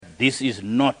This is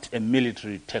not a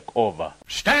military takeover.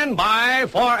 Stand by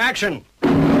for action.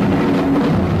 Greenville,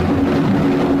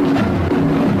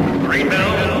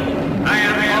 I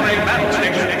am on a battle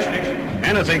station.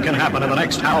 Anything can happen in the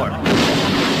next hour.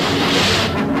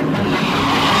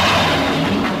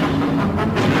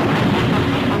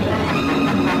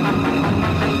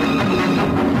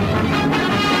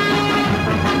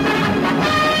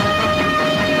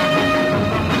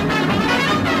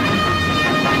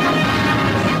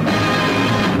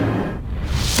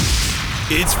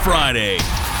 It's Friday,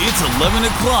 it's 11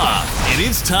 o'clock, and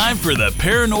it's time for the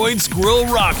Paranoid Squirrel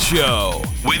Rock Show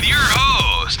with your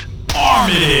host,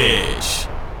 Armitage.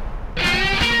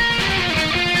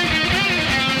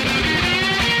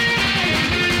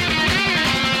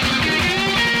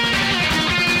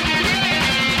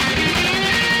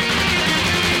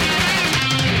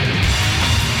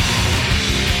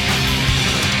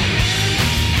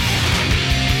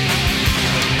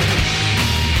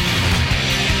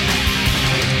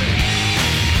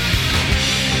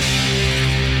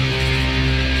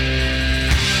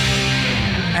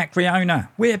 Riona,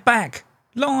 we're back,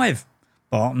 live.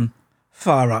 Barton,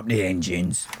 fire up the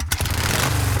engines.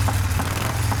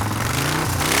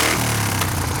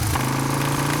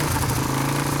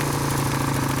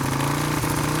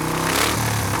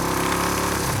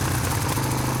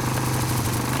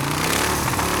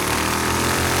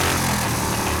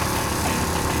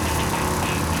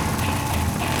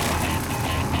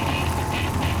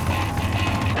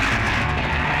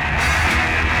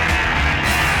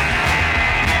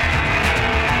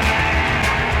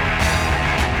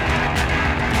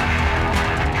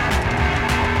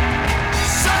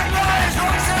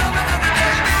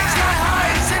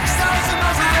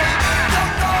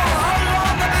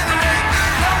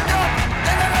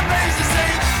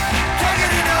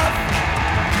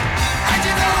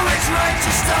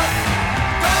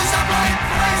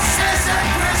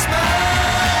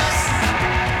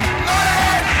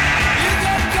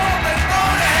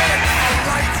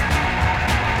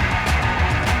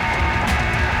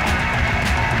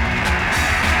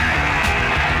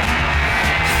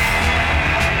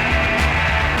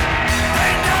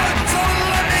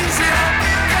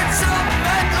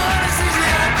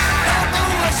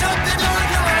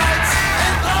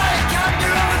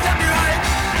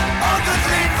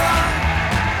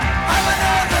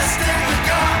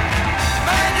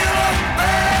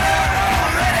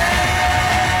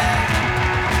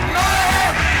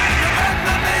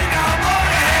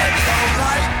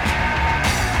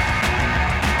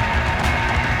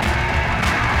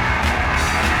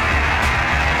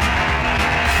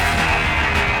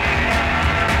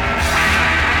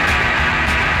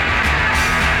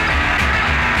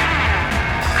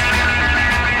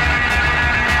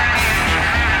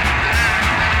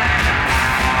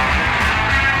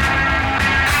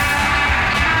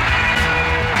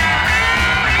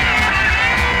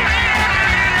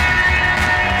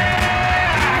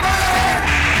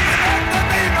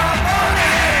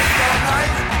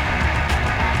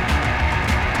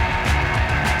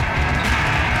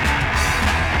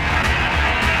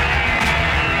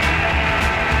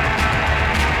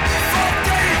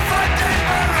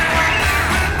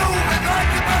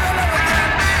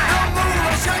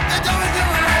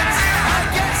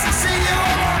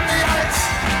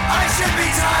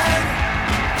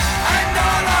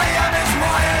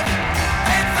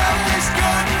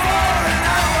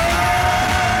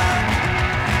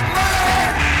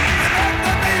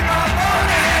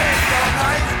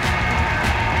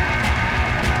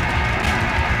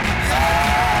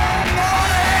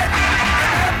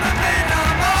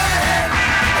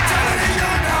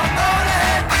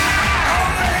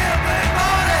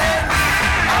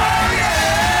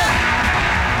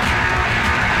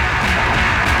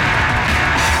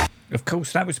 Of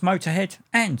course, that was Motorhead,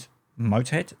 and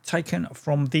Motorhead taken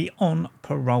from the On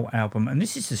Parole album. And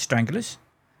this is The Stranglers,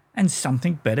 and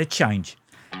Something Better Change.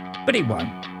 But it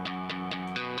won't.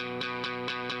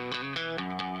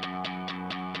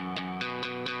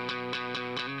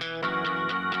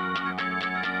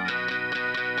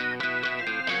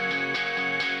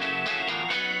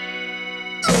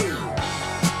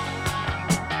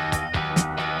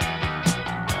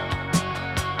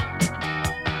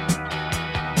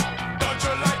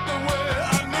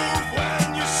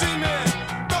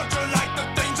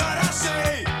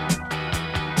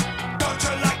 Don't you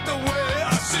like the way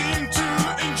I seem to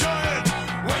enjoy?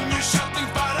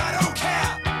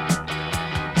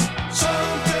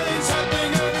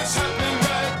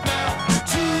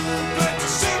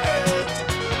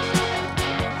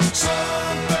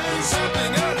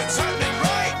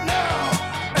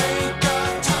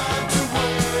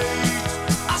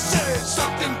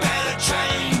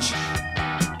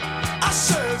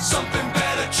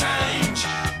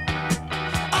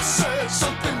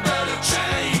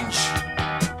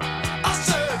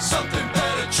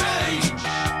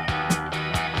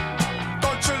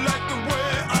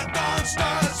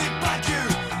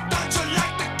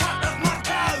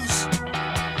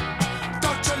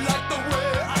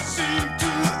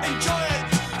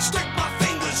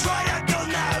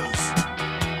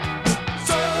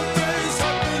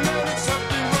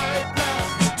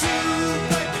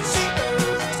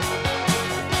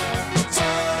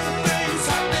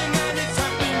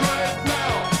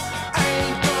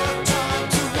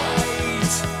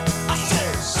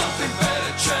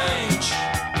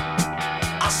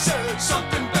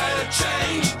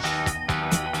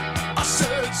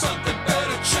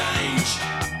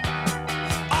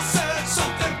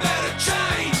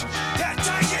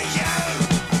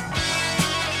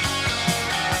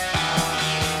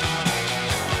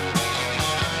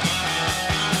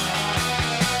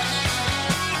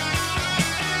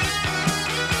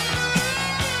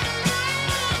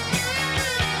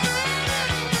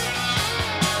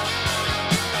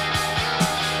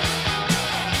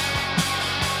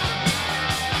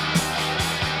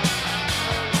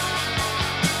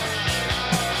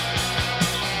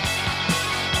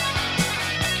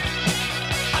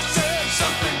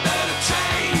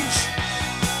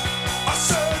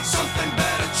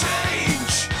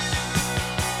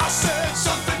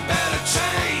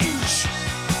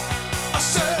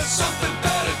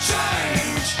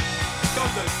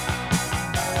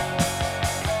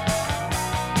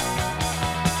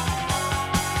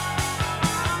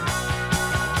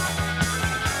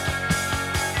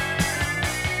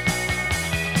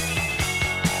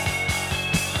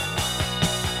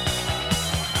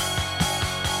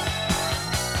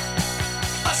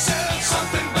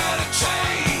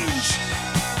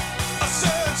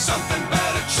 something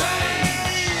better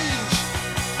change.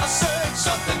 I said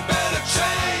something better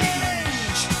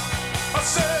change. I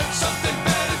said something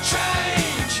better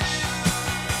change.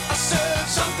 I said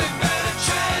something better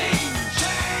change.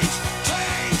 Change,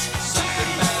 change,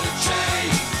 something better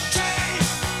change. Change,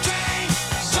 change,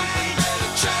 something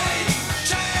better change.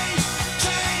 Change,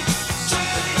 change,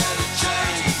 something better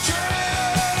change.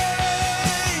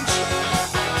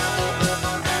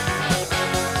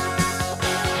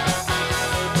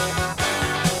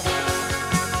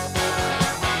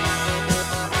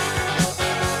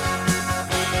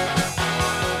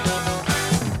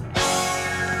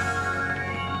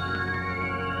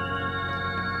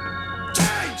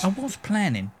 I was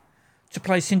planning to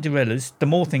play Cinderella's The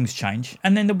More Things Change,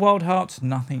 and then the Wild Hearts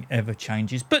Nothing Ever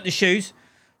Changes, but the Shoes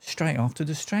straight after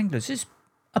the Stranglers is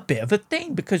a bit of a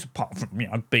thing, because apart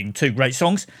from being two great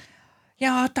songs,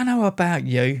 I don't know about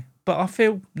you, but I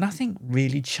feel nothing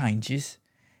really changes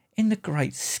in the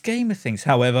great scheme of things.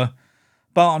 However,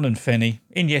 Barton and Fenny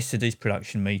in yesterday's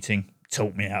production meeting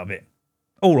talked me out of it.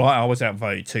 All right, I was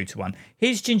outvoted 2-1.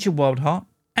 Here's Ginger Wildheart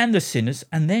and the Sinners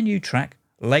and their new track,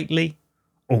 Lately,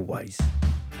 Always.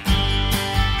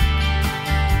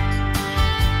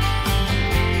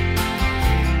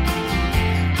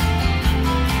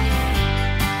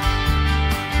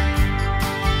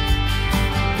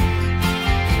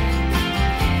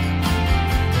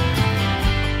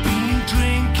 Been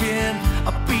drinking,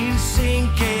 I've been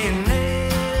sinking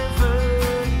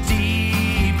ever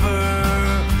deeper.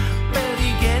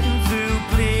 Barely getting through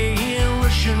playing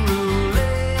Russian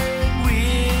roulette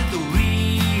with the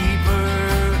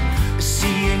Reaper.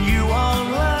 Seeing you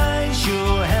online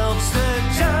sure helps the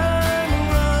time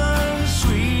run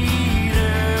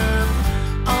sweeter.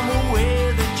 I'm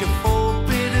aware that you're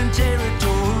forbidden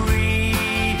territory,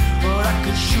 but I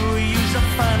could sure use a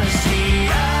fantasy.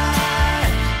 I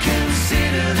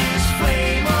consider this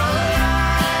flame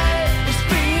alive. It's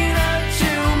been out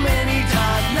too many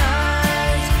dark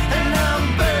nights, and I'm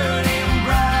burning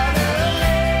brighter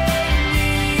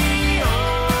lately.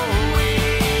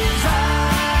 Always, I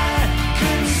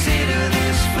consider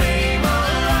this flame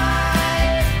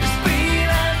alive. It's been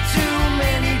out too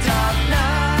many dark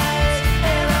nights,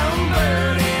 and I'm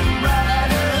burning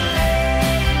brighter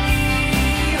lately.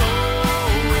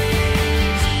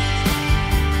 Always.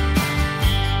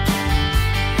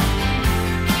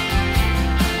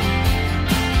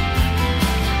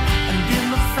 And in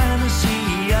the fantasy,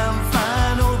 I'm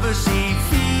flying overseas,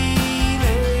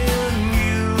 feeling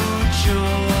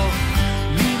mutual,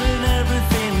 leaving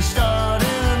everything,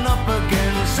 starting up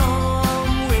again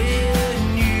somewhere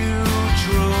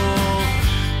neutral.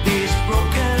 This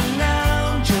broken down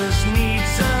just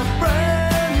needs a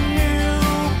brand new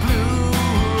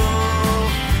plural.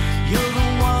 You're the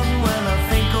one when I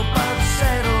think about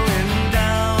settling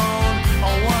down.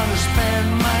 I wanna spend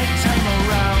my time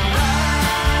around.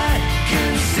 I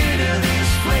consider this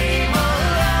flame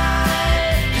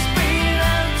alive. It's been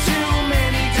out too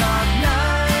many dark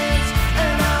nights,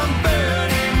 and I'm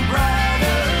burning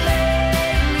brighter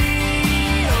lately.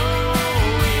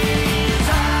 Always,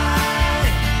 I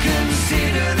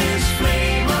consider this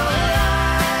flame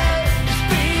alive. It's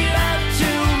been out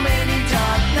too many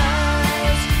dark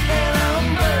nights, and I'm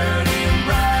burning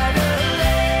brighter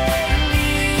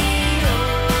lately.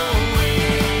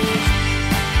 Always.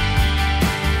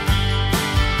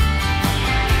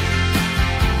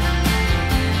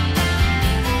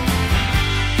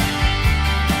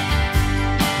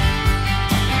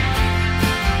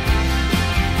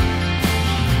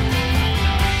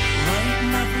 Right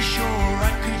now for sure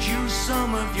I could use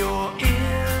some of your inspiration.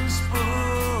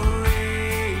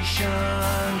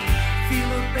 Feel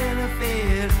the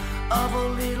benefit of a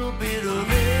little bit of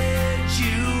education.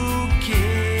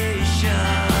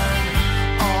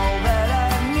 All that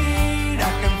I need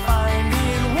I can find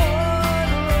in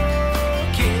one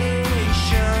location.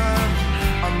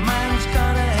 A man's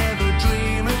gotta have a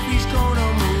dream if he's gonna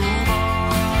move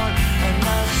on, and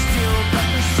I still got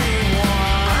the same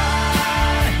one.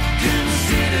 I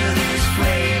consider this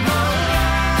flame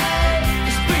alive.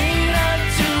 It's been out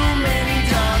too many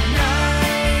dark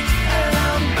nights, and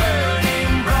I'm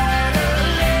burning brighter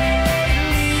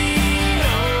lately.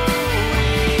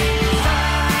 Always, I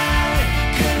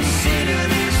consider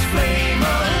this flame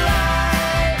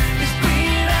alive. It's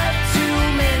been out too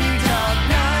many dark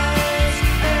nights,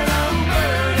 and I'm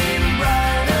burning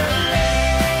brighter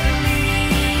lately.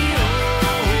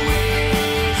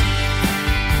 Always.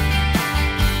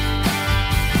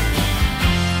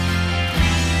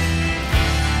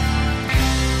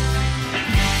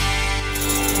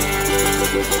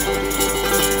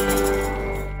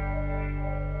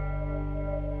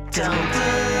 Down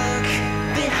there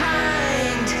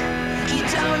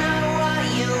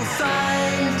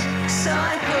So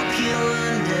I hope you'll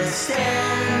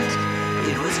understand.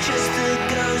 It was just the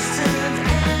ghost of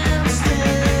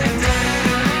Amsterdam.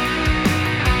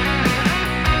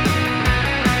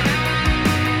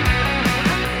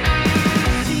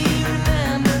 Do you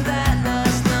remember that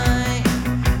last night?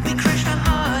 We crashed our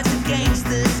hearts against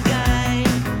the sky,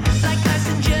 like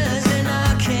passengers in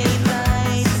arcade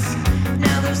lights.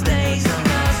 Now those days are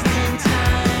lost in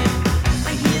time.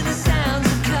 I hear the sounds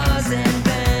of cars and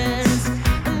bands,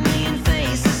 a million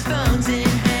faces, phones in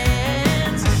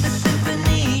hands, a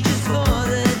symphony just for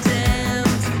the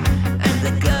damned, and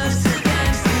the ghosts of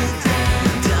Amsterdam.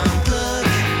 Don't look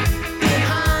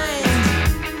behind,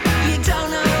 you don't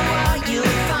know what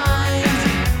you'll find.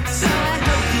 So I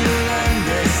hope you'll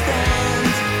understand.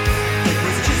 It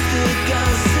was just the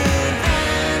ghosts of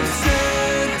Amsterdam.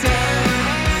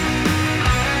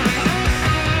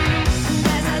 And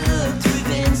as I looked through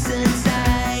Vincent's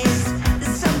eyes,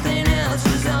 something else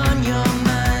was on your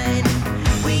mind.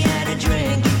 We had a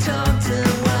drink, you talked a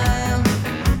while.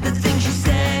 The things you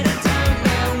said, I don't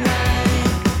know why.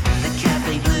 The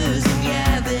cafe blues and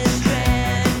Yabba's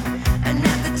dread. And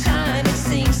at the time it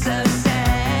seemed so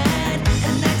sad.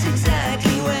 And that's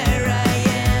exactly where I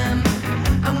am.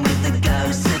 I'm with the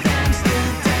ghosts of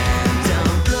Amsterdam.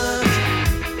 Don't look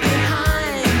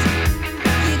behind,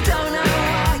 you don't know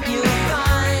what you'll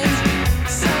find.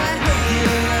 So I hope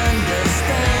you'll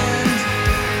understand.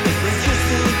 It was just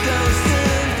the ghost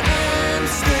of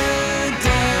Amsterdam.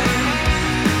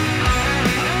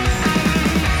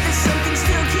 And something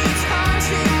still keeps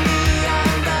haunting me,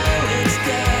 although it's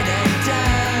dead and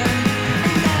done.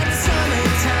 And now the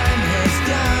summertime has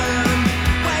gone.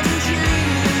 Why did you leave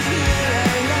me here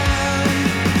alone?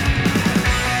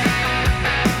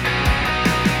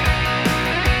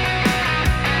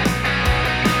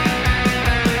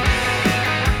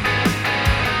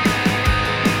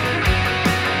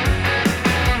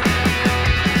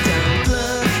 Don't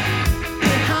look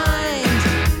behind,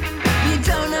 you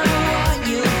don't know what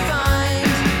you'll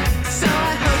find. So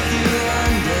I hope you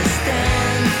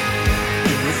understand.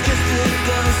 It was just the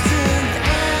ghost of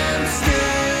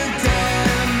Amsterdam.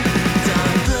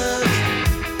 Don't look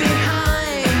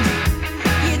behind,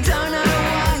 you don't know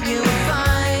what you'll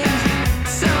find.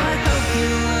 So I hope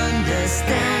you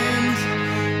understand.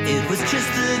 It was just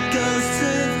the ghost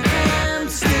of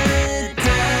Amsterdam.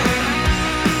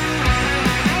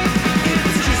 It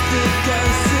was just the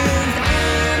ghost of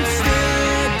Amsterdam.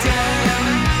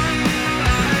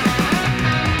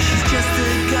 She's just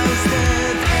the ghost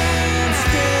of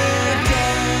Amsterdam.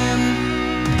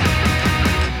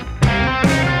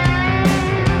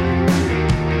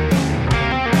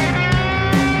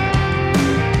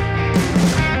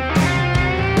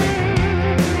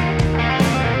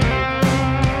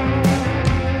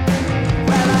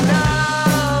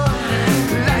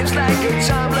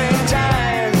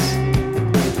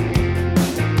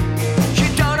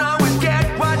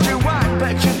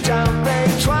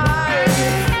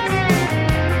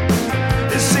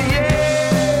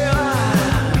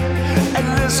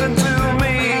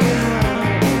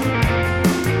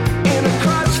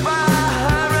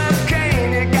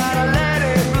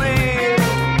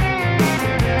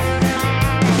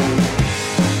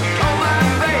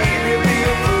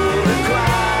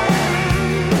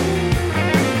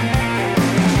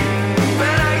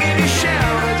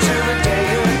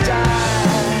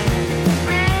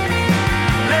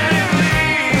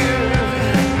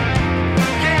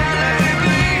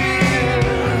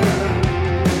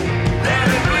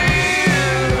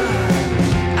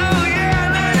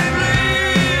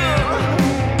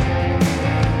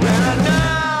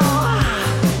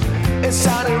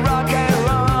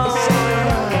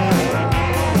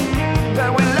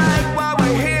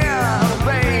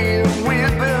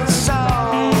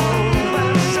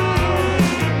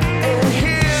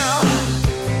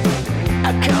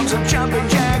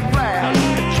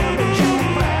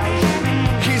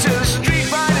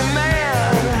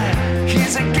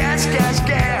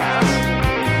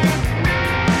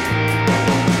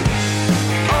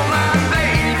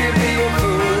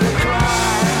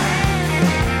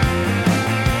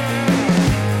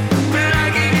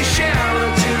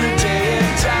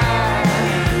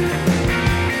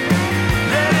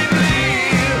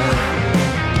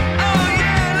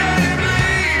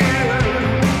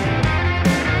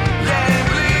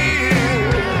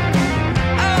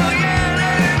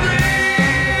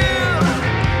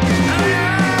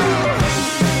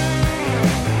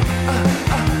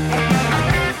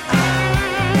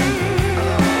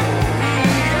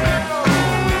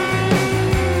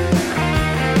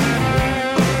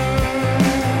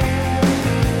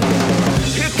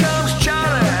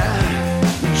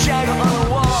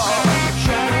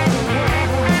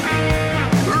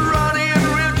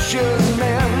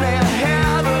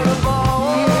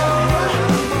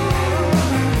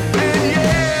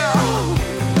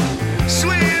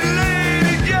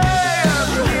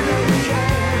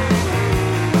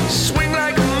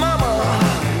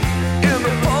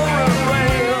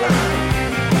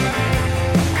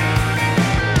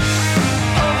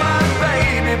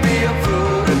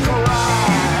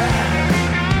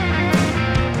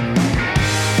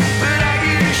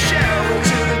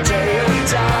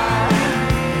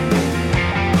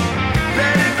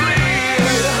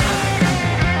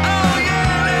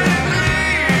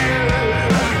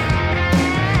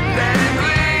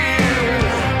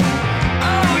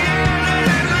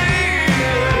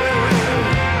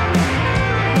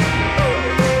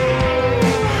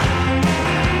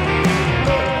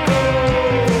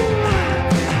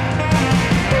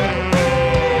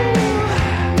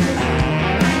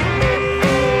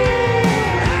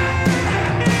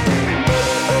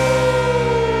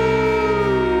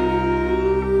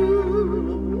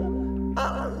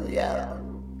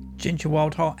 Ginger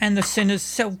Wildheart and the Sinner's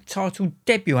self-titled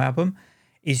debut album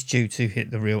is due to hit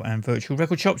the real and virtual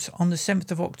record shops on the 7th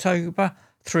of October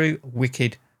through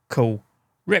Wicked Cool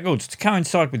Records. To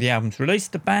coincide with the album's release,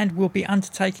 the band will be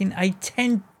undertaking a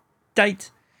 10-date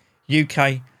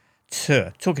UK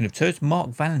tour. Talking of tours,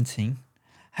 Mark Valentine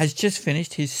has just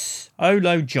finished his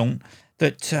solo jaunt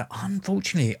that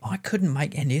unfortunately I couldn't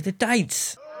make any of the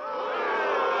dates.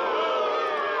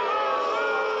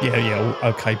 Yeah,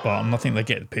 okay, Barton, I think they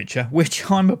get the picture,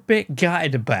 which I'm a bit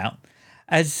gutted about,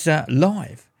 as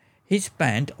live, his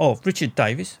band of Richard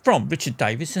Davis and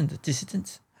the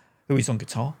Dissidents, who is on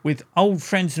guitar, with old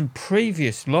friends and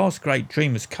previous Last Great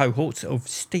Dreamers cohorts of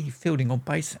Steve Fielding on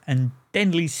bass and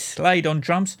Denley Slade on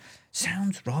drums,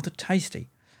 sounds rather tasty.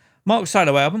 Mark's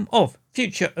solo album of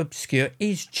Future Obscure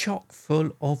is chock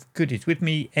full of goodies, with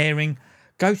me airing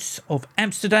Ghosts of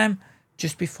Amsterdam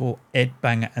just before Ed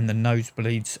Banger and the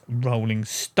Nosebleeds' Rolling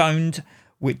Stoned,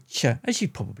 which, as you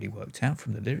probably worked out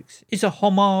from the lyrics, is a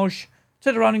homage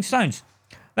to the Rolling Stones.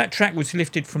 That track was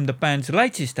lifted from the band's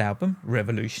latest album,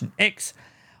 Revolution X.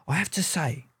 I have to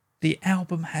say, the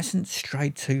album hasn't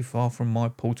strayed too far from my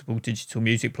portable digital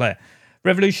music player.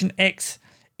 Revolution X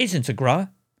isn't a grower.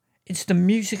 It's the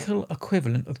musical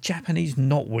equivalent of Japanese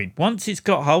knotweed. Once it's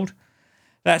got hold,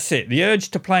 that's it. The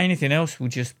urge to play anything else will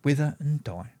just wither and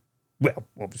die. Well,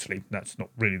 obviously, that's not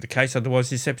really the case.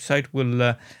 Otherwise, this episode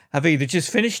will have either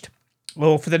just finished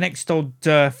or for the next odd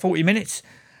 40 minutes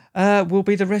will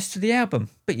be the rest of the album.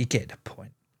 But you get the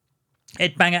point.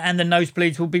 Ed Banger and the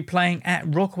Nosebleeds will be playing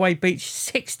at Rockaway Beach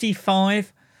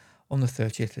 65 on the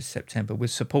 30th of September with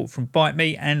support from Bite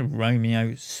Me and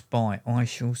Romeo Spy. I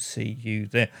shall see you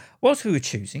there. Whilst we were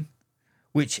choosing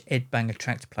which Ed Banger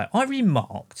track to play, I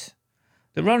remarked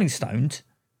the Rolling Stones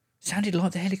sounded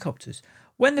like the Helicopters.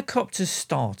 When the Copters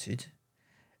started,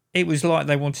 it was like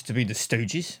they wanted to be the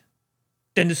Stooges,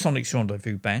 then the Sonics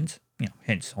Rendezvous Band,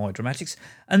 hence High Dramatics,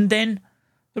 and then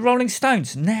the Rolling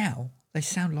Stones. Now they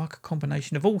sound like a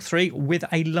combination of all three with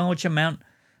a large amount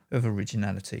of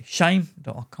originality. Shame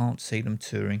that I can't see them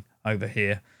touring over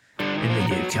here in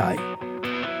the UK.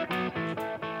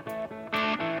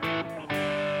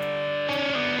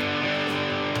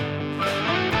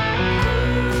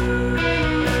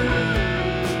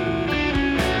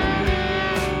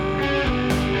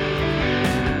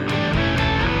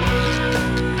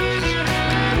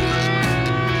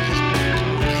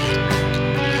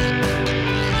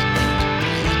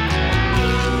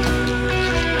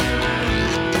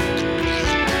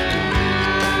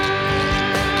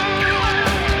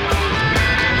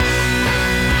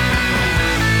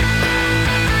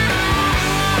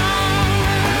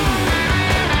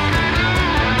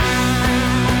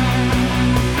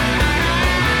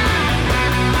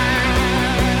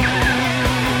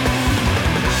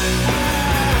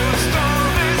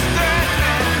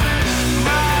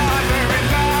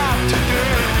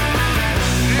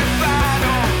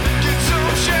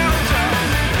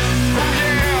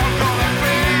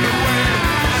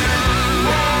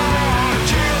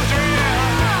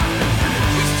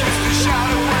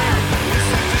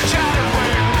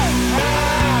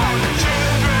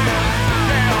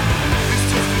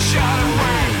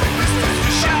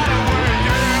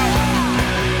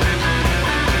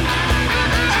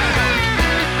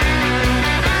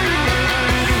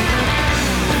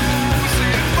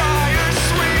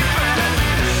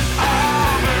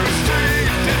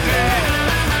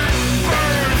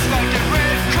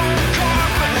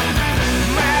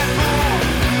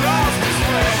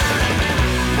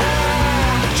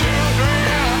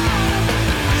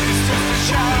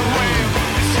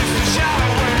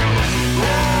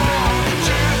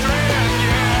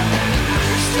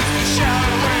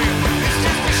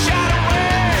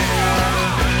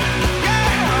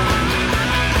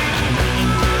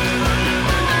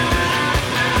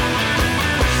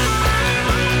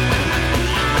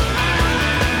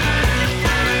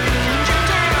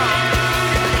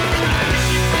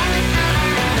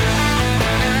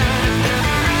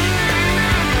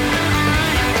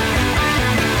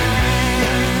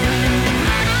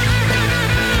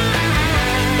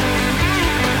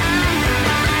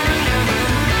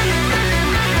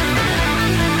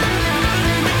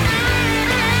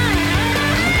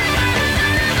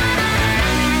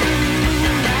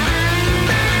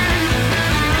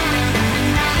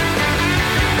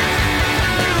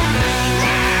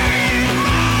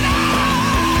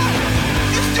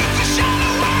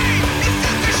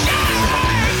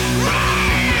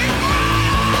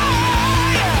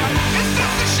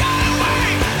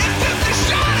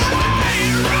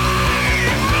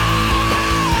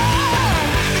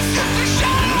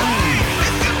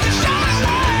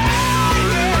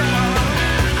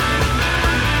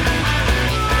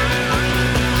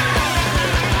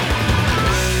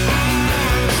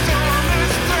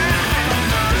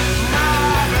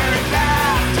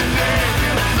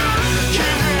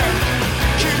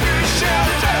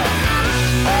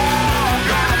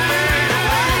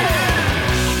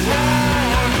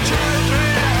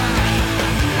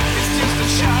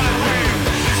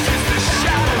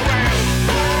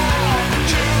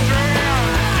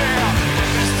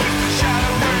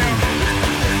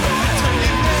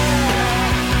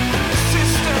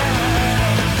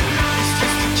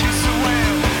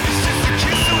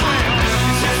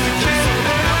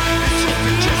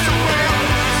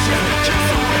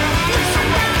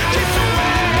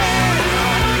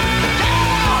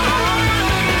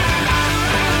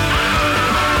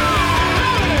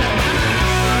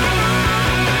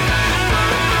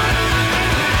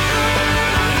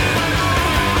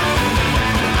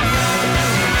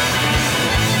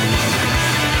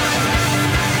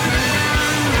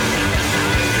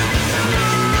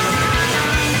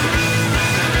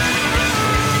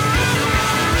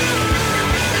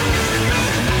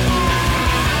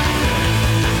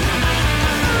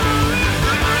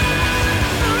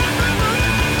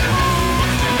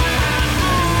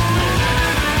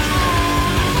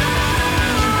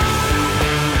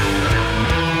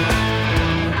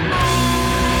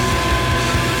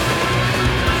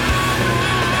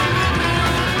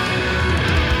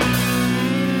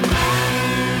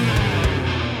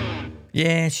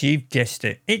 Yes, you've guessed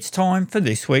it. It's time for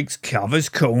this week's Covers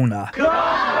Corner.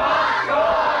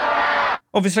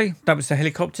 Obviously, that was the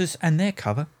Helicopters and their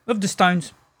cover of the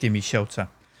Stones' Gimme Shelter.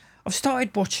 I've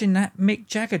started watching that Mick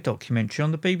Jagger documentary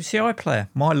on the BBC iPlayer,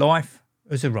 My Life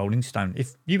as a Rolling Stone.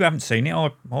 If you haven't seen it,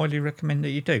 I highly recommend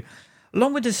that you do.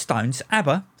 Along with the Stones,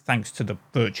 ABBA, thanks to the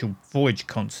Virtual Voyage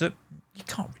concert, you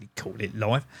can't really call it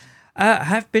live,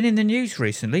 have been in the news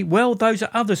recently. Well, those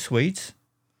other Swedes,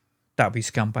 that'll be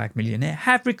Scumbag Millionaire,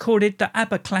 have recorded the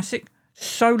ABBA classic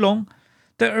So Long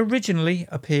that originally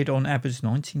appeared on ABBA's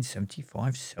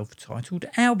 1975 self-titled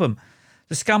album.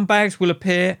 The Scumbags will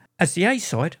appear as the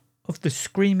A-side of the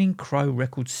Screaming Crow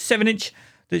Records 7-inch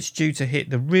that's due to hit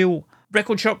the real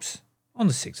record shops on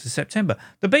the 6th of September.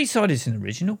 The B-side is an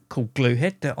original called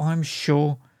Gluehead that I'm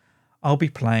sure I'll be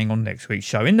playing on next week's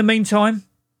show. In the meantime,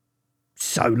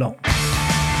 so long.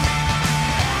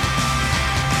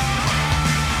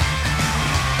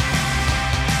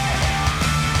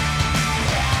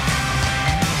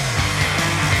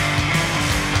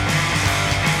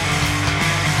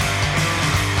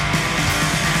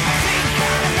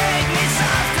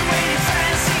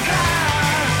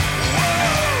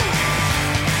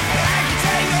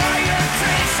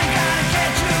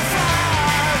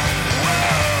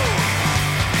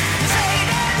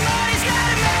 Money's got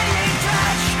a mediating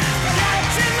touch, but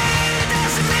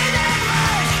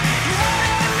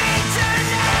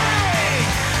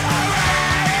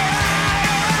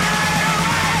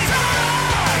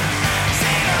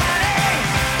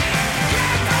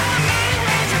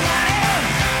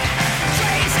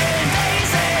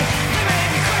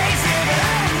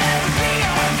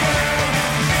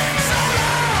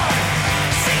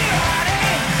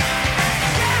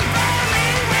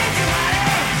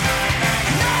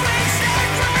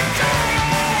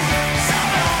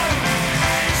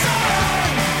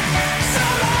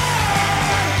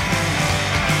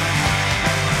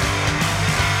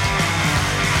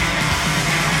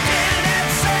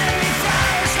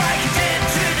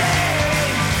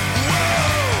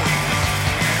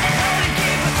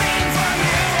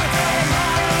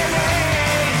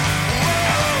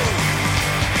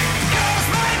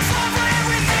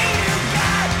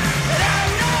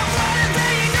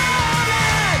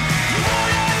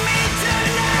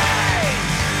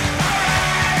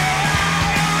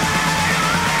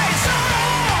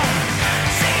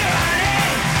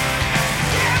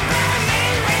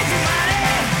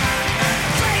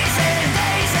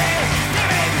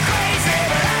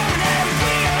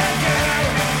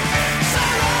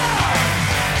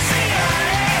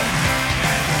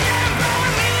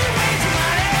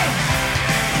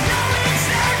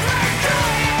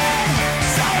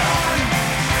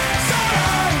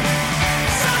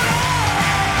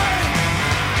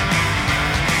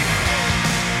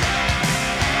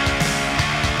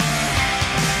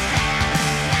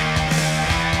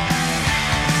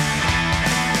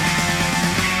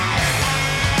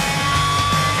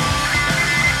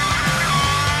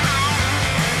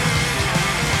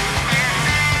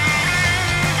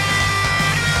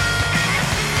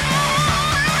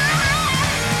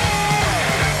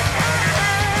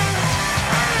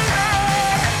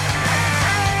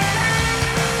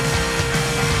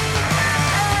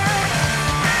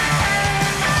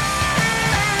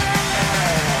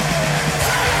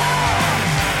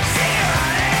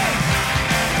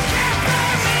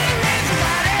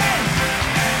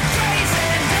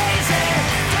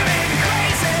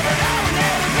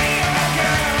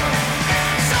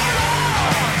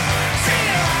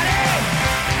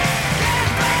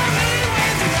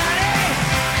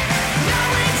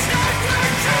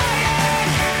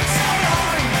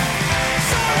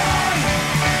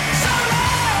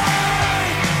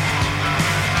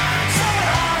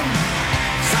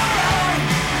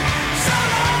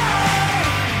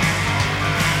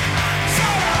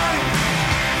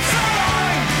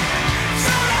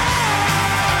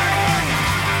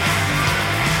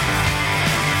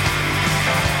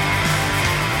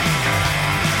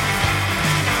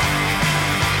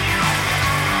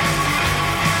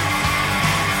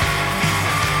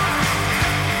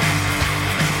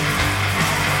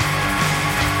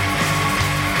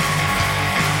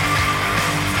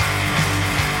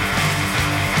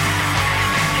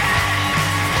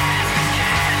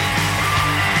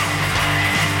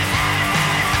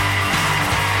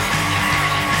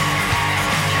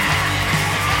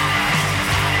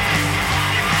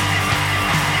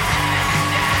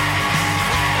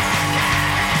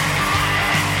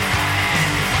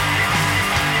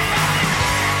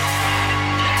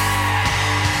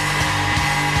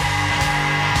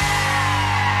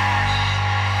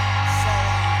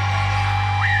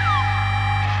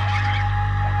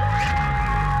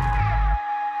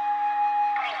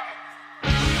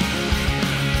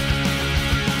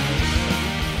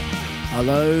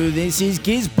Hello, this is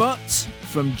Gizbot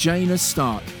from Jaina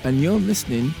Stark, and you're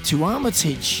listening to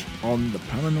Armitage on the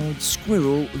Paranoid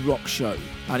Squirrel Rock Show.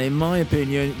 And in my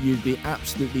opinion, you'd be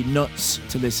absolutely nuts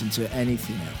to listen to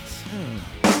anything else.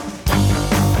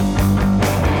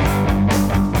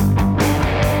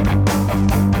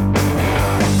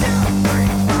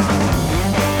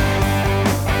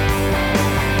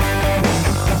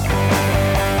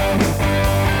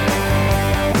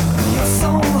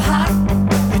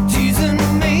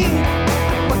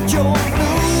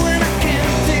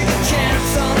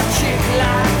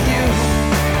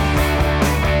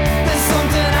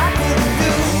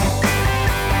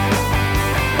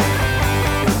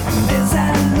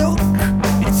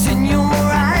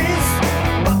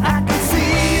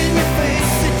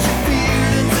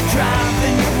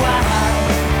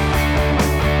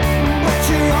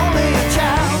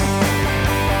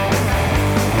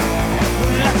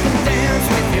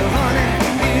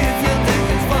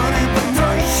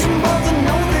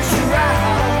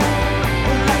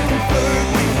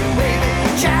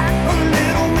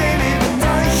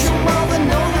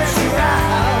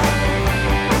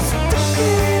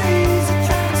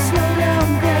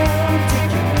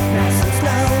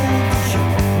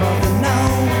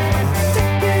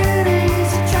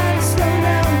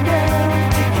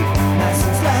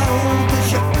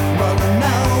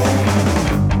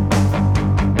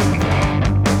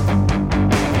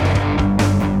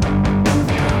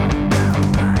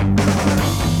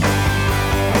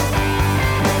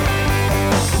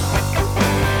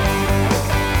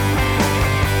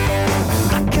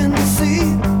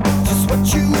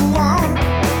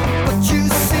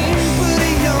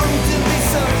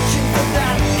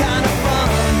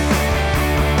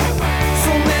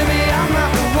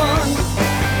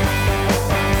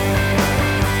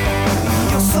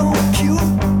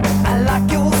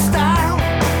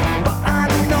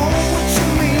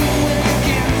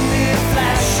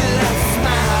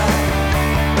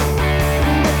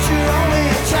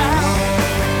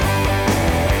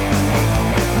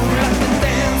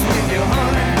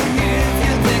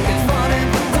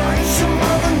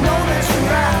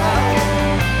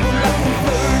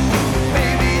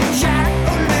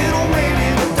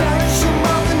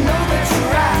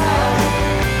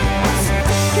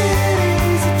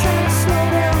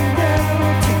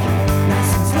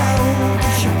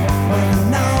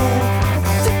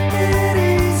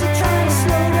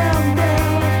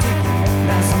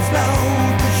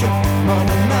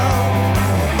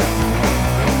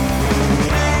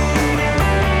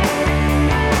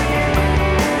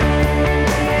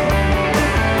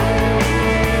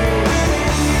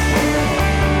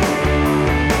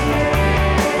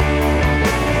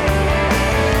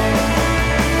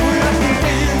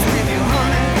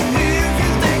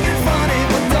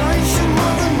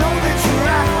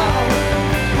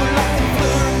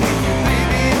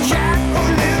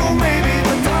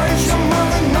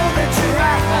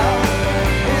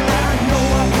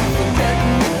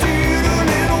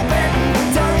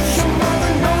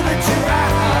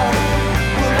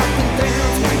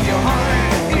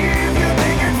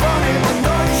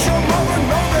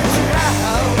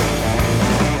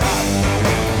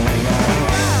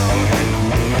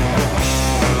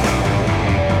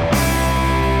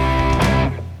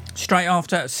 Straight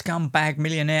after Scumbag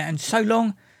Millionaire and So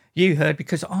Long, you heard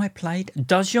because I played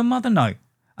Does Your Mother Know?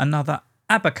 Another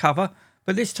ABBA cover,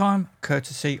 but this time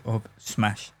courtesy of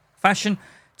Smash Fashion,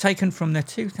 taken from their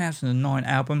 2009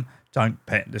 album Don't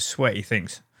Pet the Sweaty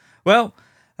Things. Well,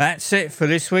 that's it for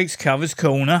this week's Covers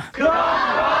Corner.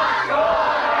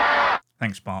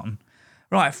 Thanks, Barton.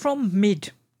 Right, from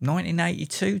mid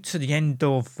 1982 to the end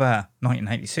of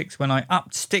 1986, when I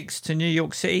upped sticks to New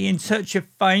York City in search of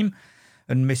fame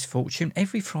and misfortune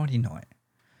every Friday night.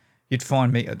 You'd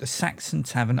find me at the Saxon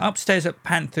Tavern upstairs at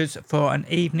Panthers for an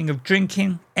evening of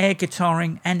drinking, air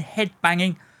guitaring and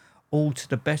headbanging, all to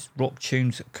the best rock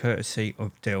tunes courtesy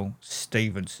of Del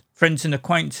Stevens. Friends and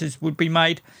acquaintances would be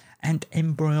made and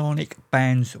embryonic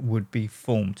bands would be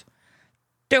formed.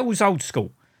 Del was old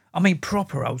school. I mean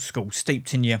proper old school,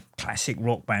 steeped in your classic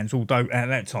rock bands, although at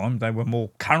that time they were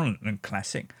more current than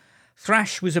classic.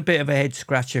 Thrash was a bit of a head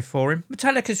scratcher for him.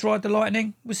 Metallica's Ride the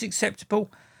Lightning was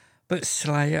acceptable, but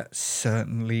Slayer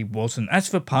certainly wasn't. As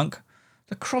for punk,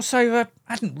 the crossover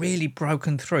hadn't really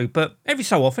broken through, but every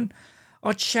so often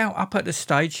I'd shout up at the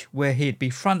stage where he'd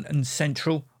be front and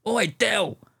central, "Oi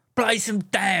Del, play some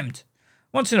Damned."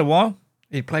 Once in a while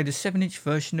he'd play the 7-inch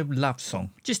version of Love Song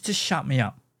just to shut me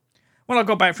up. When I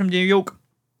got back from New York,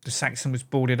 the Saxon was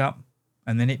boarded up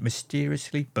and then it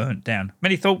mysteriously burnt down.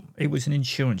 Many thought it was an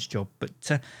insurance job, but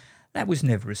that was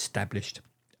never established.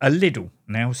 A Lidl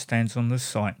now stands on the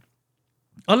site.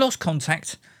 I lost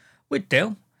contact with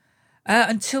Del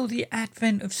until the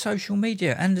advent of social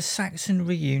media and the Saxon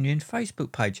Reunion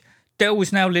Facebook page. Del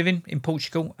was now living in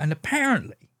Portugal, and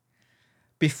apparently,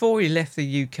 before he left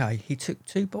the UK, he took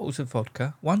 2 bottles of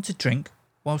vodka, one to drink,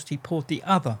 whilst he poured the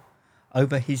other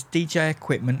over his DJ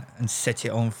equipment and set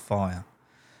it on fire.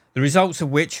 The results of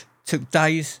which took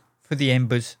days for the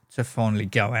embers to finally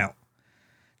go out.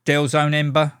 Del's own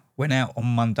ember went out on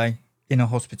Monday in a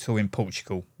hospital in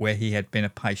Portugal where he had been a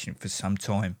patient for some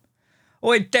time.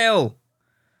 Oi, Del,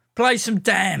 play some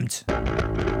Damned.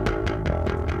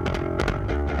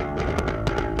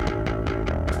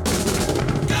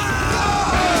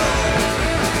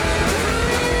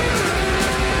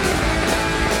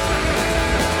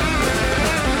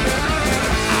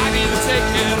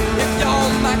 If you're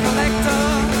my collector,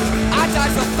 I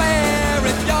die so fair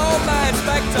if you're my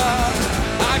inspector.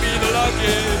 I be the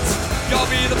luggage, you'll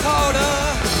be the powder.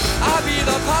 I'll be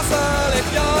the parcel if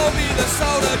you'll be the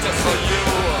soda. Just for you,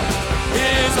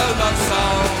 here's a love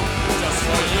song. Just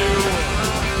for you,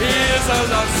 here's a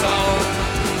love song.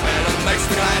 And it makes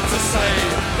me glad to say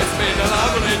it's been a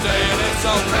lovely day and it's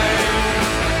okay.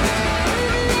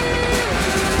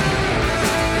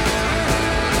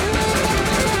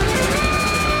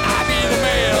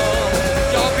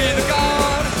 You'll be the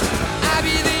god, I'll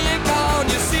be the ink on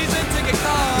your season ticket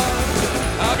card.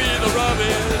 I'll be the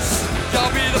rubbish,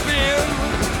 you'll be the bin.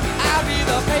 I'll be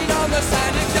the paint on the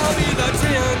sign if you'll be the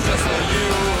tin. Just for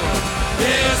you,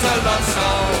 here's a love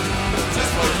song.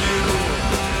 Just for you,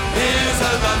 here's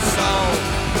a love song.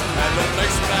 And it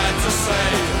makes me glad to say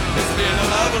it's been a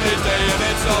lovely day and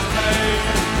it's okay.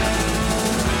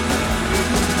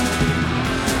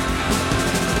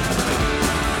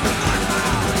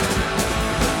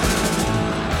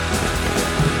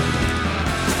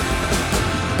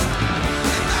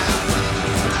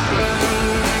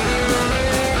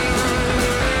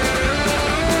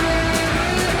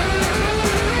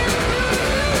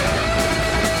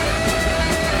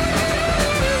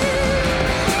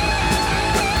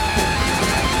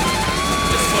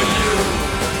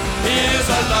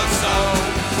 Love song,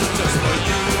 just for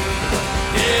you.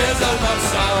 Here's a love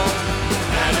song,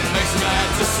 and it makes me glad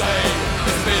to say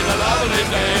it's been a lovely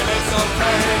day and it's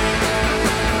okay.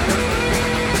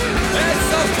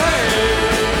 It's okay.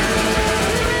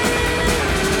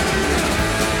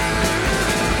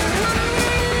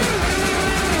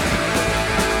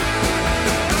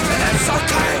 It's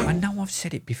okay. I know I've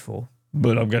said it before,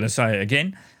 but I'm going to say it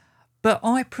again. But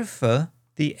I prefer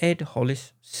the Ed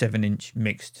Hollis 7-inch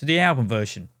mix to the album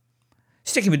version.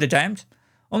 Sticking with the Damned,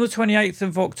 on the 28th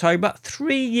of October,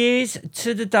 3 years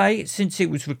to the day since it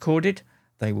was recorded,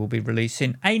 they will be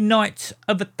releasing A Night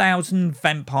of 1,000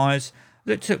 Vampires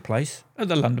that took place at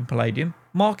the London Palladium,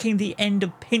 marking the end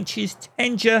of Pinch's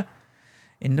tenure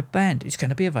in the band. It's going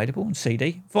to be available on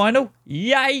CD, vinyl,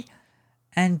 yay,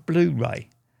 and Blu-ray.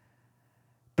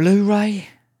 Blu-ray?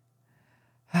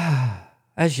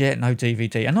 As yet, no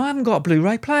DVD. And I haven't got a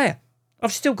Blu-ray player.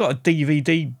 I've still got a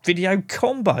DVD video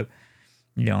combo.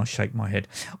 Yeah, I shake my head.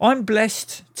 I'm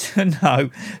blessed to know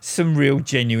some real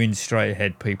genuine straight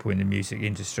ahead people in the music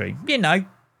industry. You know,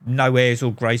 no airs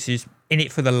or graces, in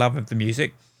it for the love of the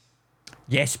music.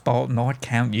 Yes, Barton, I'd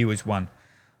count you as one.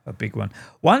 A big one.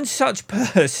 One such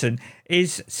person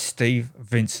is Steve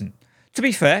Vincent. To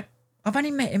be fair, I've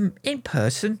only met him in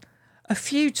person a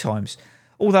few times.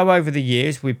 Although over the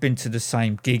years we've been to the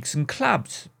same gigs and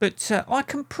clubs. But I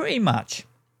can pretty much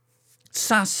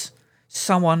suss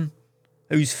someone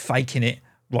who's faking it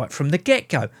right from the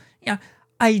get-go. You know,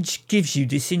 age gives you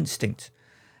this instinct.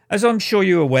 As I'm sure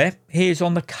you're aware, he is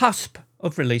on the cusp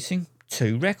of releasing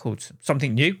 2 records.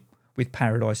 Something new with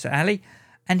Paradise Alley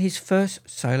and his first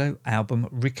solo album,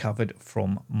 Recovered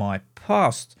from My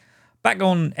Past. Back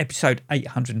on episode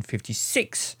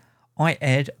 856, I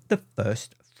aired the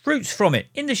first fruits from it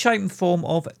in the shape and form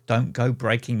of Don't Go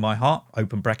Breaking My Heart,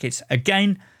 open brackets,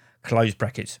 again, close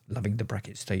brackets, loving the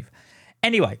brackets, Steve.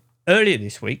 Anyway, earlier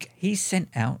this week, he sent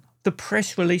out the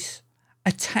press release.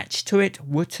 Attached to it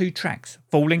were 2 tracks,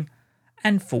 Falling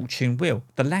and Fortune Will.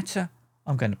 The latter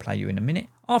I'm going to play you in a minute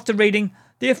after reading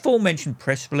the aforementioned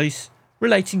press release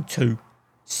relating to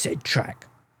said track.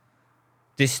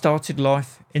 This started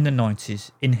life in the 90s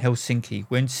in Helsinki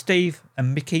when Steve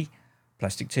and Mickey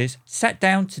Plastic Tears sat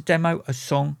down to demo a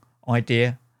song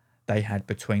idea they had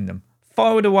between them.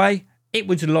 Filed away, it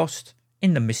was lost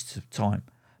in the mists of time.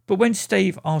 But when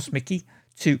Steve asked Mickey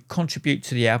to contribute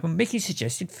to the album, Mickey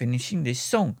suggested finishing this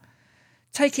song.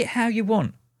 Take it how you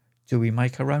want. Do we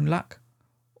make our own luck?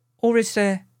 Or is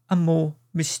there a more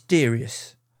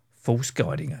mysterious force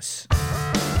guiding us?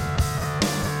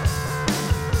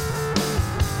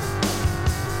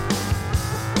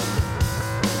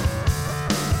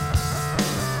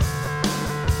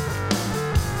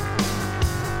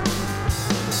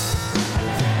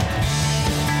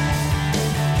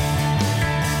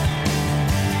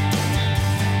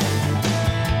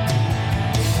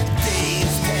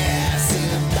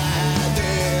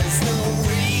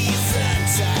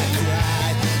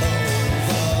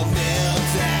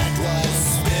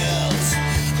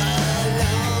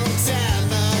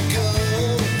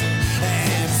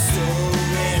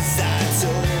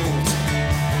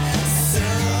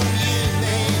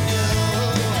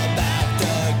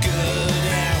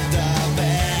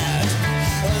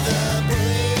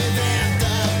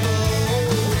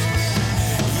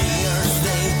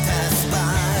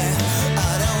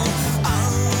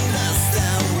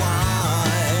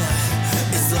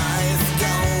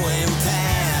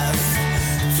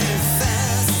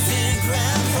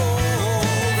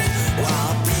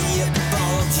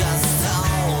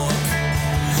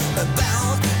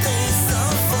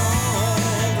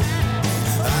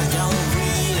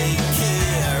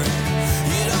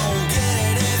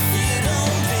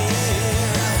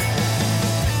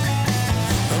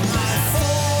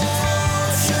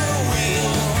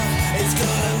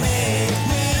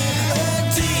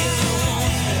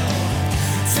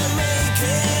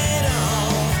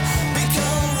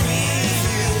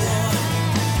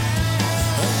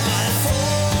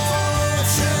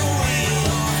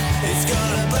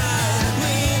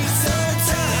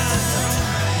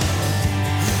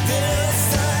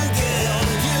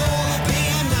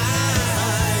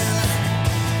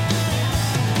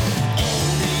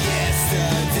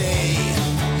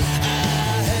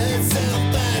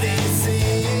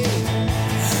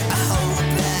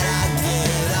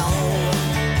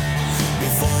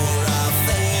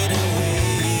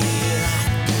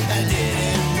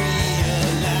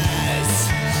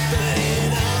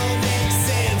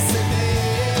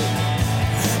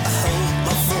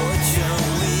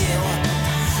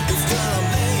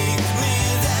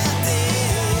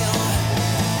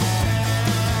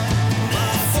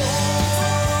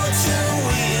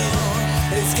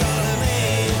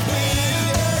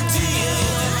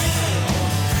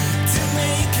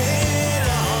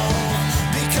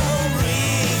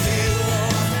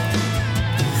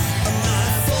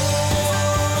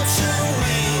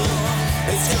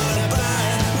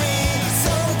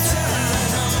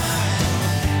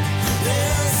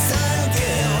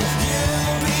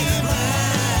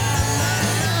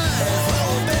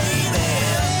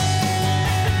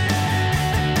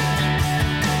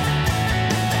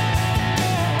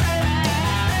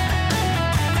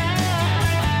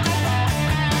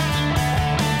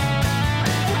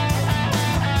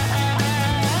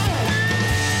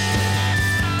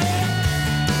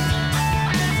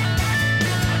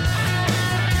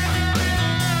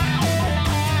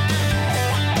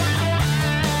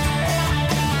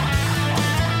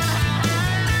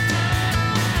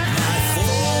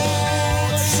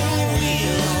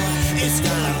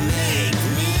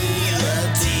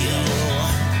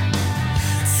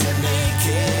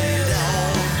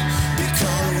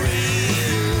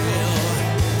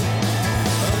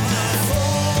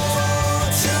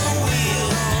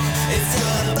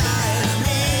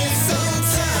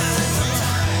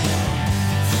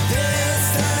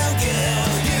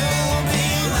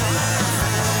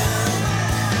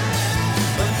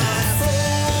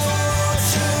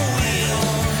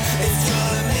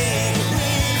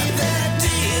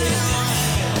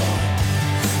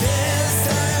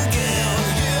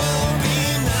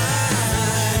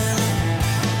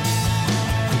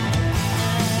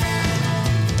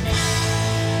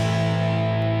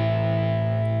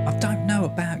 know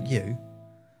about you,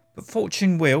 but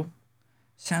Fortune Will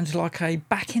sounds like a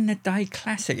back-in-the-day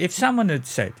classic. If someone had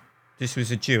said this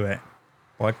was a duet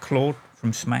by Claude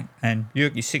from Smack and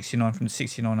Yerky 69 from the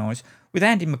 69 Eyes with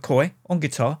Andy McCoy on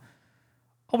guitar,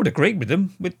 I would agree with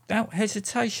them without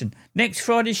hesitation. Next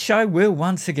Friday's show will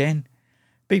once again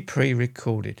be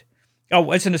pre-recorded.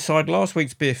 Oh, as an aside, last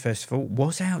week's beer festival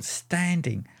was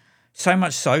outstanding. So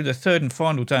much so, the third and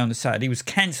final day on the Saturday was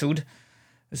cancelled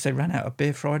as they ran out of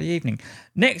beer Friday evening.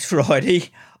 Next Friday,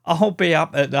 I'll be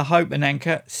up at the Hope and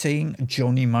Anchor seeing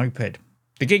Johnny Moped.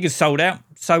 The gig is sold out,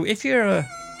 so if you're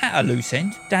at a loose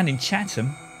end down in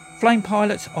Chatham, Flame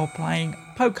Pilots are playing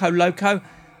Poco Loco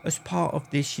as part of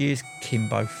this year's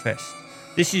Kimbo Fest.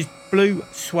 This is Blue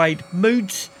Suede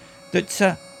Moods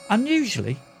that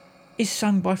unusually is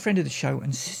sung by friend of the show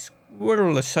and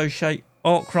Squirrel associate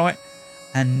Arkwright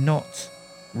and not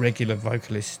regular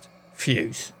vocalist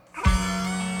Fuse.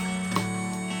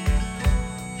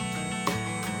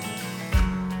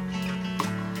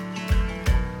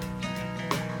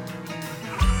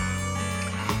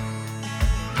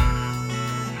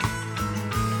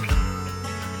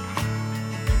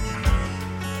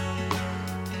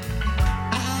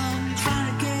 I'm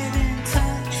trying to get in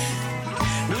touch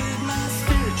with my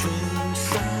spiritual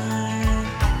side.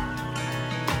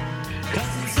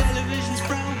 'Cause the television's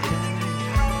broken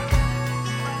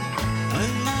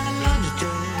and my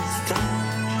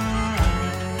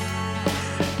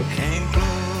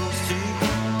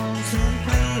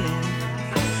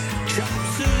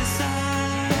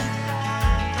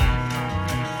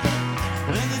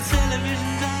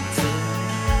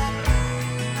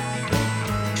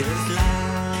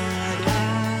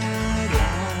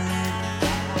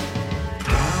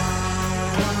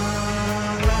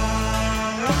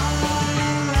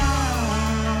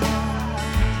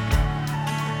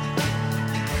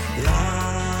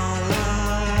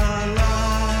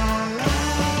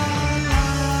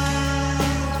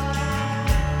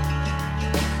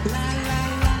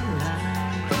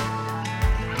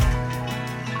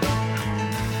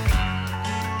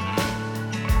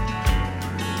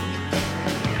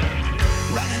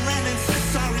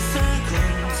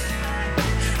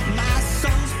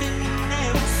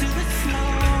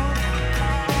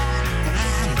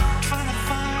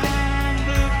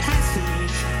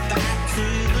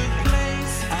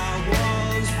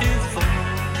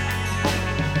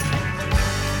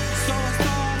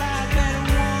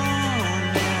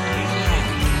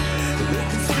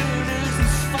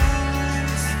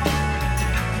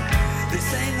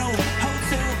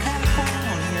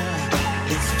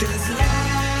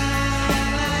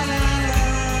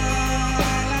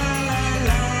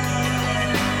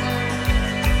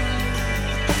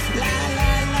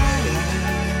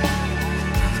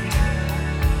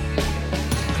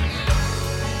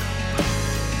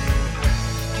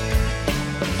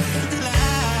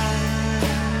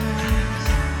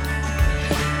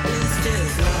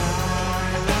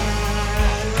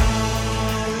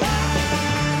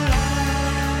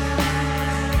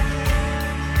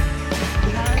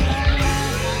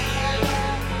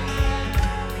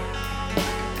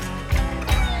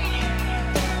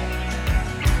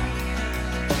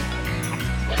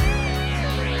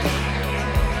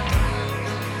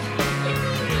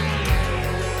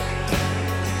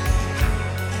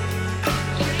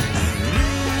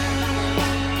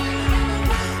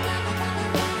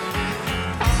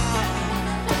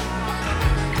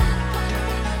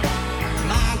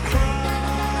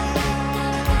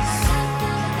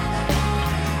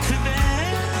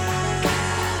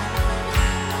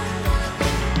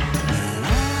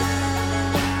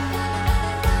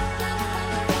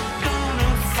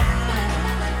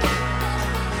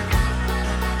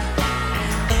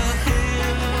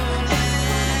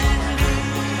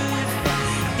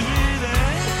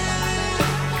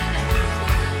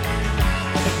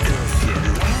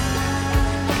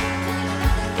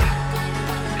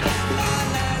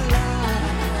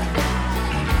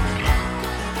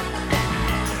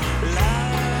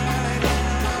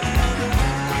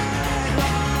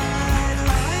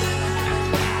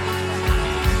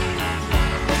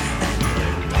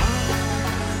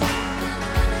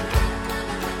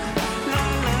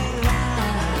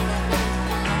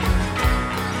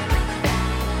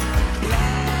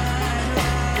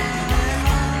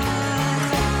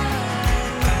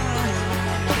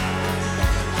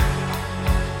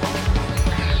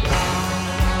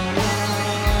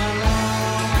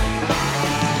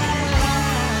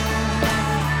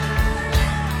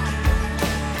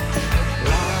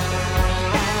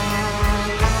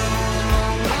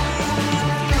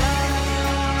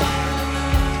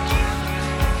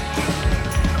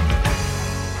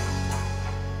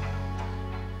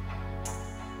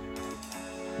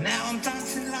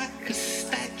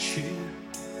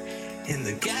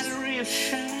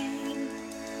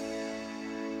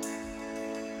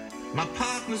My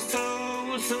partner's toe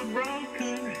was so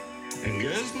broken, and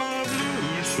guess my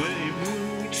blue suede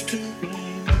boots to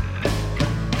blame.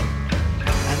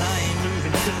 And I ain't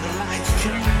moving till the lights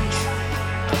change.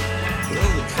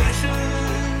 Though the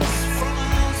pressure's from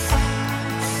all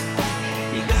sides,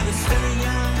 you gotta stay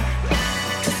young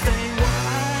to stay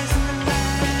wise in the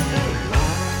land of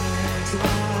lies,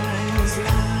 lies,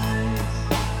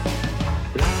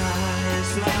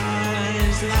 lies, lies,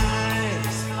 lies, lies.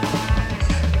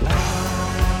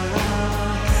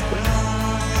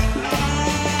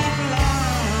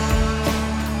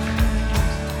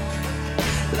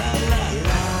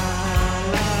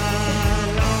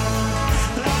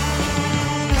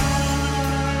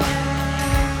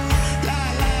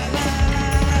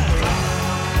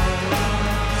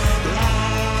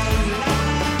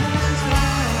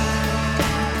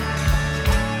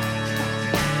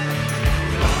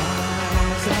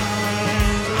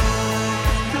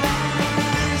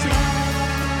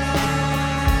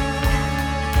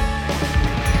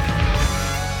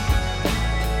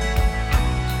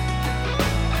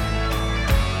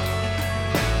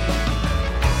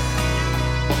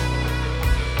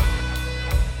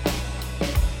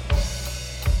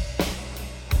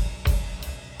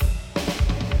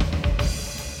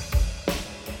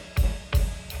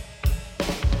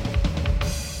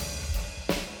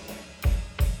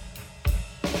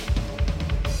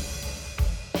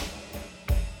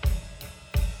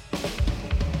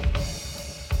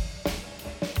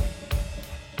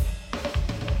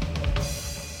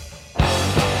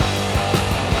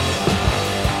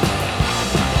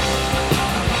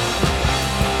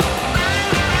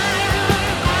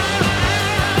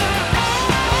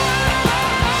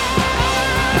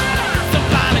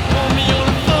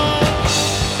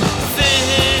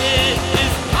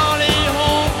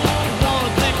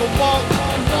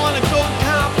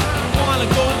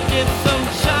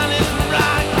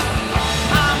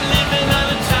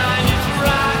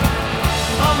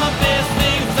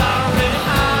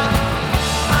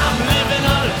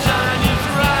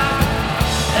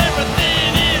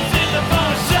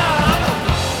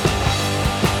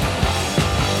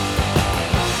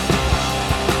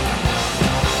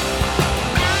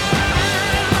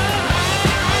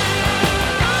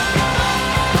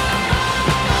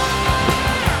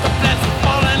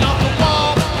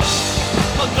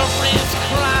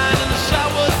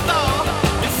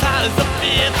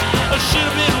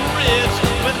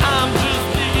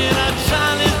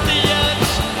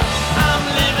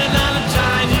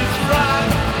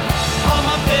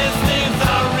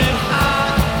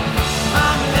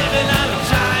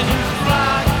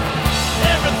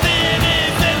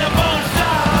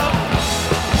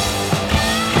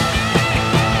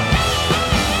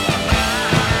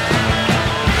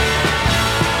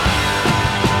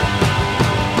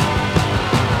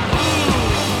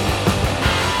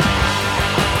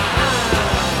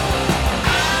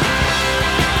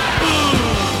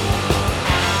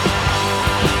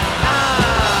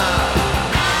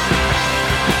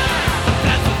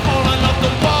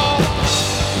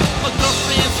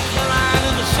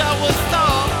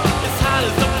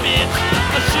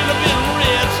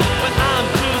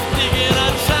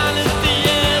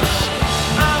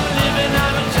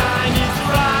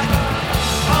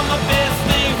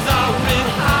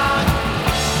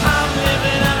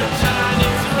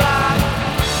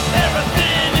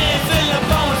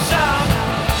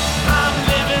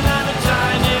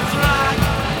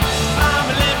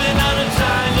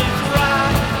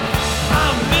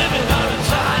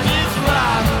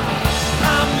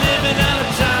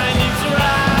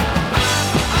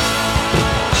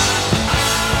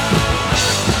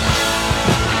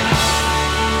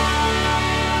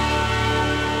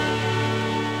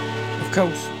 Of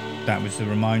course, that was the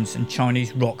Ramones and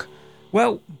Chinese rock.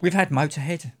 Well, we've had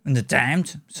Motorhead and The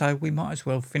Damned, so we might as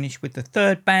well finish with the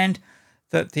third band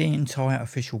that the entire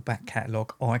official back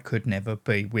catalogue I could never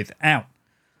be without.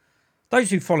 Those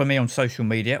who follow me on social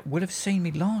media would have seen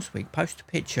me last week post a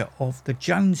picture of the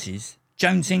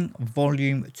Jonesing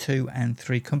Volume 2 and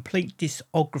 3 complete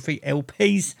discography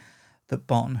LPs that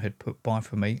Barton had put by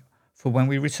for me for when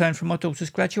we returned from my daughter's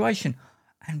graduation.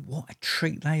 And what a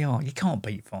treat they are. You can't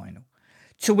beat vinyl.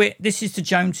 To wit, this is the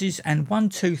Joneses and 1,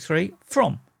 2, 3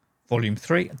 from Volume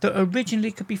 3 that originally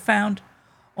could be found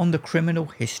on the Criminal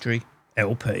History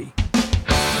LP.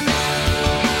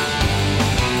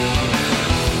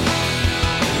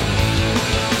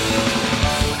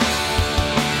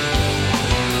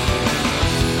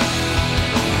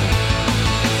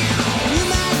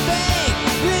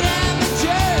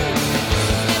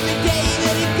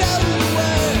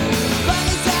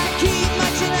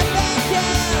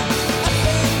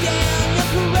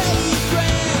 Parade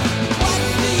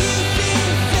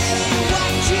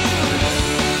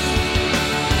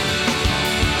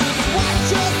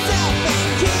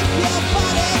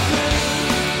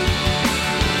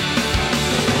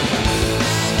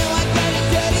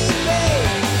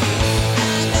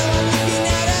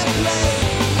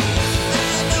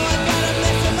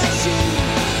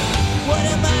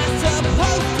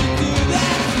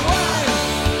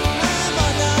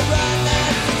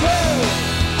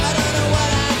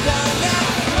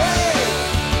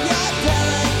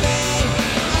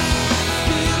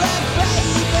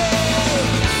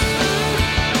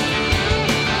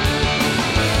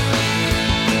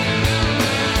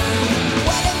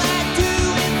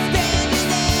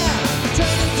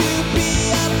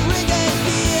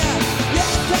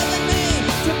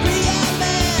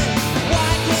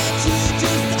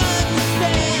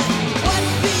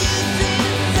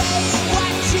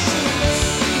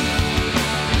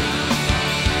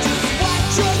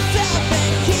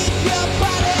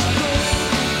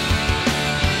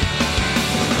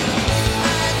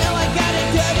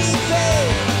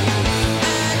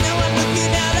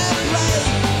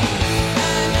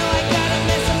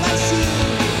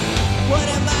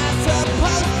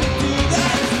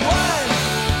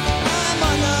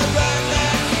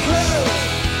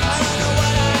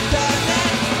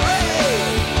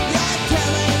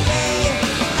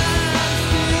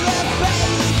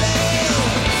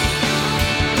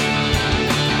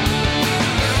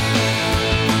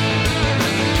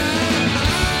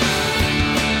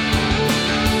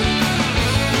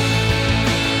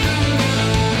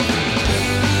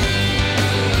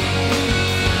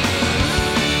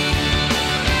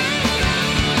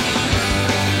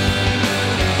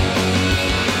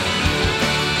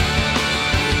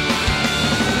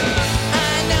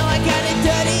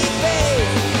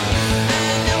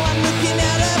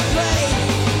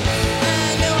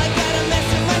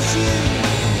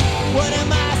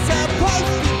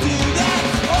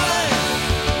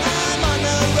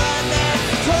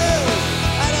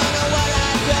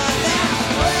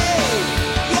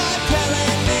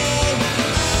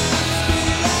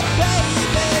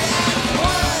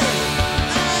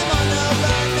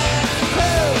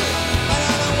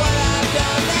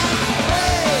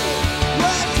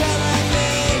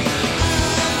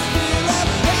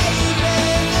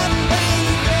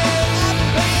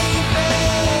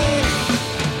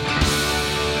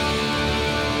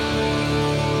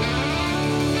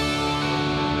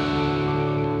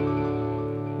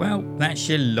Thanks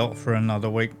a lot for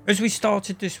another week. As we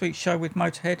started this week's show with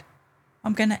Motorhead,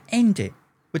 I'm going to end it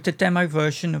with the demo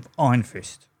version of Iron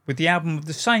Fist, with the album of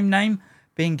the same name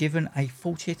being given a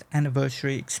 40th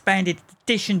anniversary expanded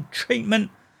edition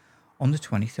treatment on the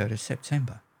 23rd of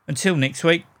September. Until next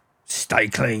week, stay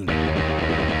clean.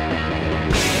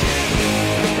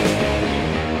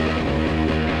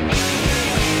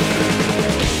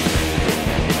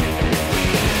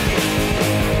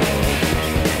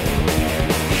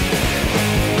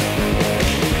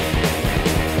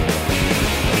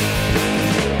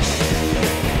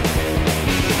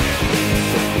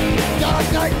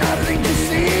 Dark night, nothing to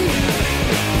see.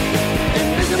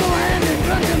 Invisible hand in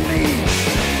front of me.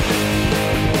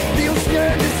 Feel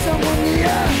scared there's someone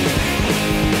near.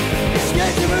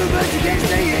 Scared to move but you can't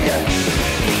stay here.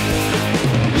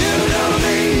 You know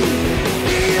me,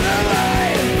 evil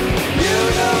eye. You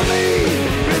know me,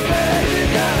 prepare to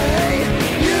die.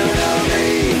 You know me,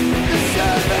 the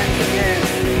serpent kiss.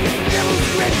 Devil's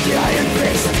grip, giant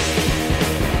fist.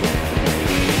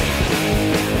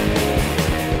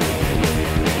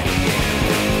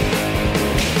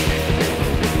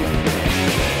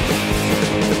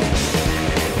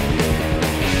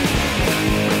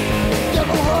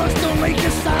 Devil horse, don't make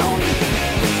a sound.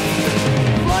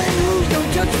 Flying roofs,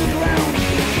 don't touch the ground.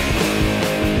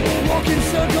 Walk in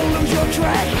circle, lose your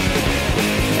track.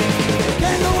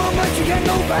 Can't go on, but you can't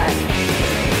go back.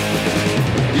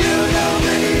 You know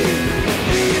me,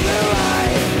 evil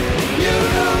eye. You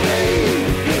know me,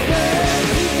 prepare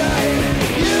to die.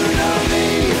 You know me,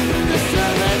 the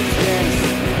serpent's kiss.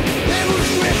 Devil's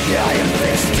grip, the iron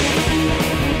fist.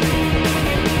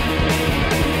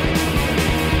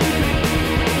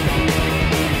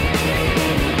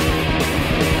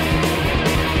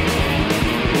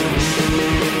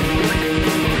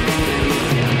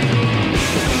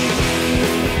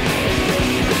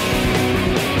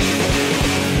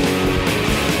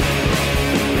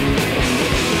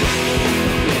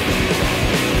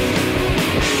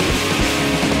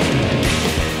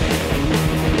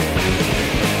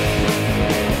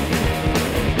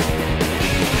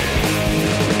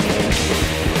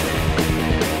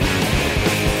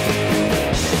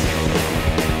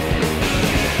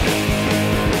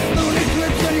 Moon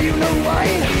eclipse and you know why.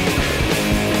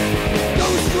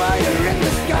 Ghost rider in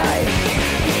the sky.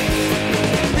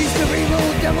 Beast of evil,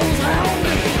 devil's hound.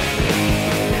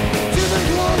 To the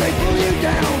floor they pull you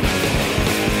down.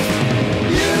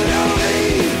 You know me,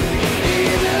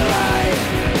 evil eye.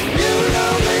 You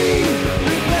know me,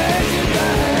 prepare to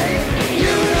die.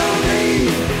 You know me,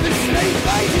 the snake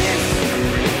bite hiss.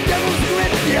 Devil's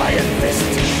grip, the iron fist.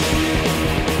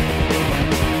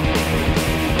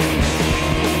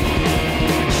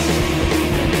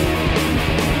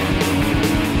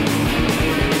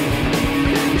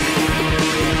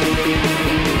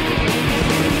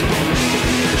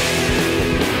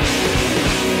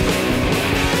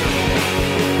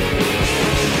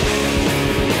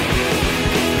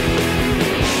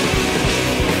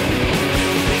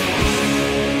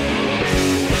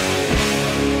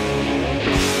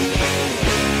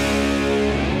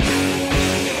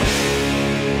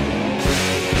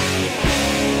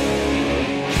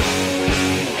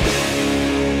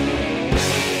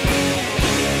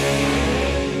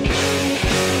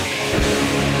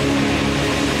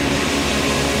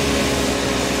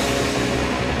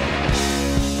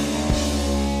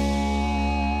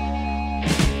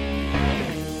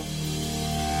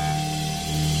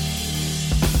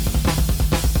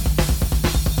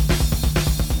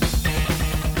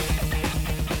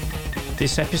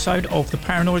 This episode of the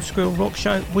Paranoid Squirrel Rock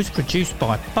Show was produced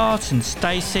by Bart and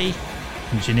Stacey,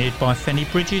 engineered by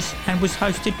Fenny Bridges, and was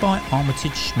hosted by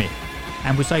Armitage Schmidt,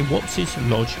 and was a Wopsis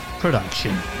Lodge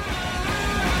production.